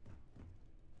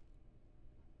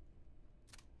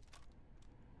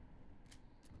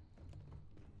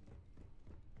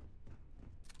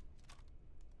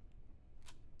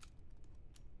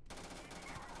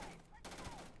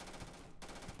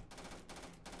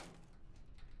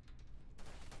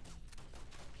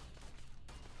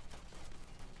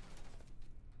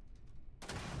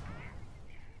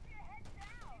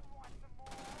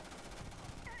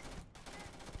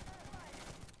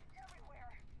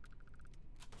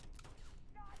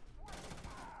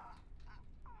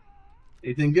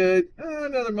 Anything good?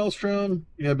 Another maelstrom.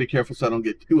 You gotta be careful so I don't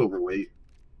get too overweight.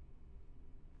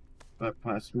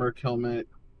 Bypass Merc helmet.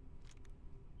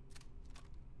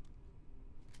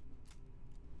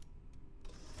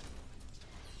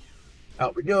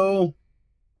 Out we go.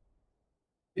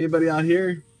 Anybody out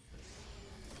here?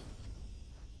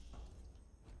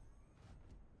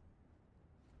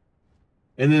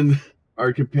 And then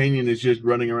our companion is just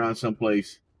running around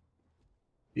someplace.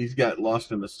 He's got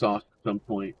lost in the sauce at some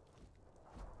point.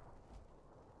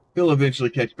 He'll eventually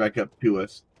catch back up to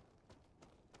us.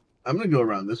 I'm gonna go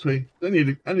around this way. I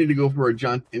need to go for a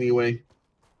jaunt anyway.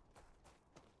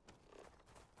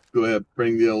 Go ahead,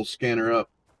 bring the old scanner up.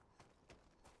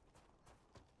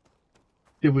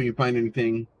 See if we can find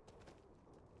anything.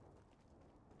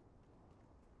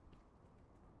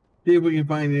 See if we can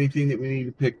find anything that we need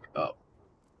to pick up.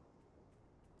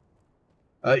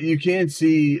 You can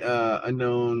see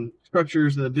unknown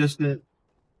structures in the distance.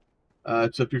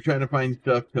 So if you're trying to find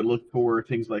stuff to look for,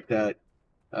 things like that,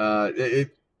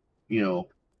 you know,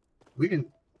 we can.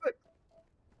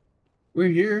 We're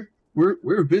here.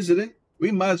 We're visiting.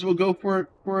 We might as well go for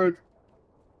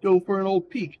an old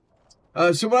peek.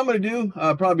 So what I'm going to do,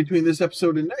 probably between this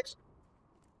episode and next,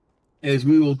 is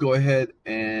we will go ahead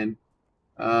and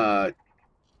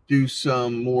do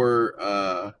some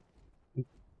more.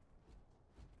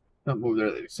 Something over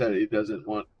there that said it doesn't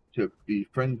want to be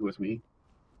friends with me.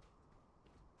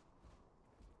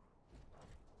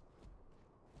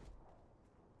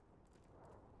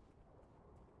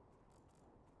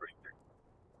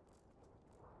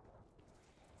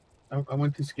 I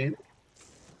went to scan it,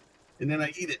 and then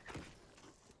I eat it.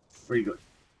 Where are you going?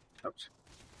 Ouch.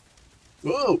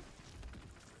 Whoa!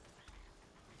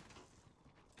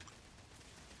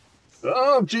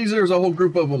 Oh, geez, there's a whole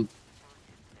group of them.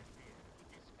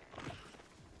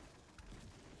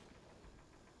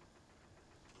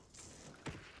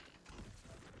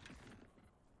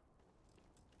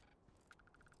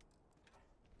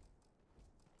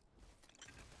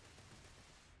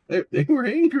 They were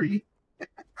angry.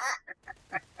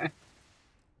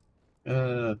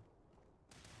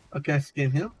 Okay,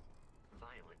 scan him.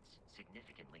 Violence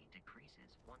significantly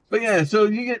decreases once. But yeah, so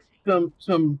you get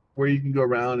some where you can go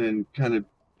around and kind of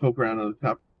poke around on the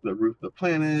top of the roof of the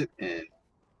planet and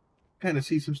kind of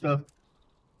see some stuff.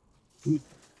 Ooh.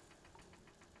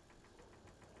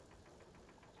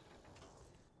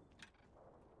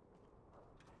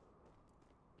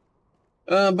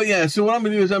 But yeah, so what I'm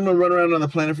gonna do is I'm gonna run around on the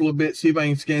planet for a little bit, see if I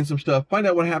can scan some stuff, find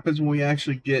out what happens when we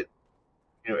actually get,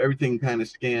 you know, everything kind of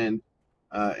scanned,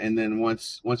 and then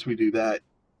once we do that,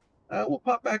 we'll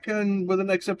pop back on with the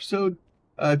next episode.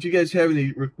 If you guys have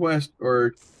any requests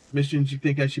or missions you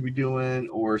think I should be doing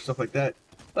or stuff like that,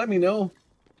 let me know,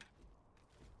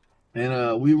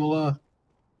 and we will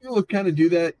kind of do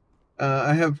that.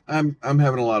 I'm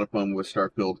having a lot of fun with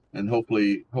Starfield, and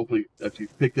hopefully if you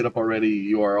picked it up already,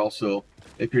 you are also.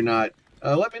 If you're not,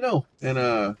 let me know,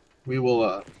 and we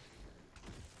will.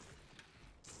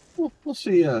 We'll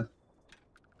see. I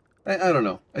don't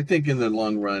know. I think in the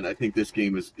long run, I think this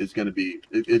game is going to be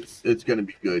it's going to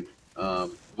be good.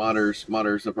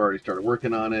 Modders have already started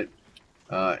working on it,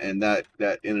 and that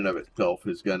in and of itself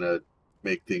is going to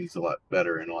make things a lot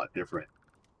better and a lot different.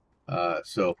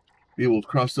 So we will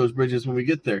cross those bridges when we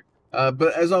get there.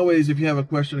 But as always, if you have a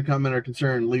question, a comment, or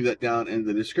concern, leave that down in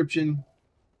the description.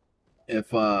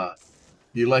 If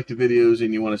you like the videos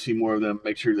and you want to see more of them,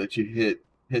 make sure that you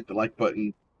hit the like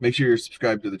button. Make sure you're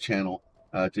subscribed to the channel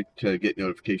to get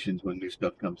notifications when new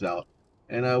stuff comes out.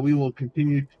 And we will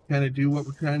continue to kind of do what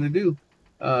we're trying to do.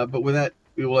 But with that,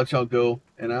 we will let y'all go.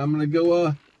 And I'm going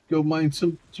to go mine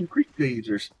some creek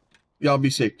gazers. Y'all be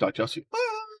safe. Talk to y'all soon. Bye.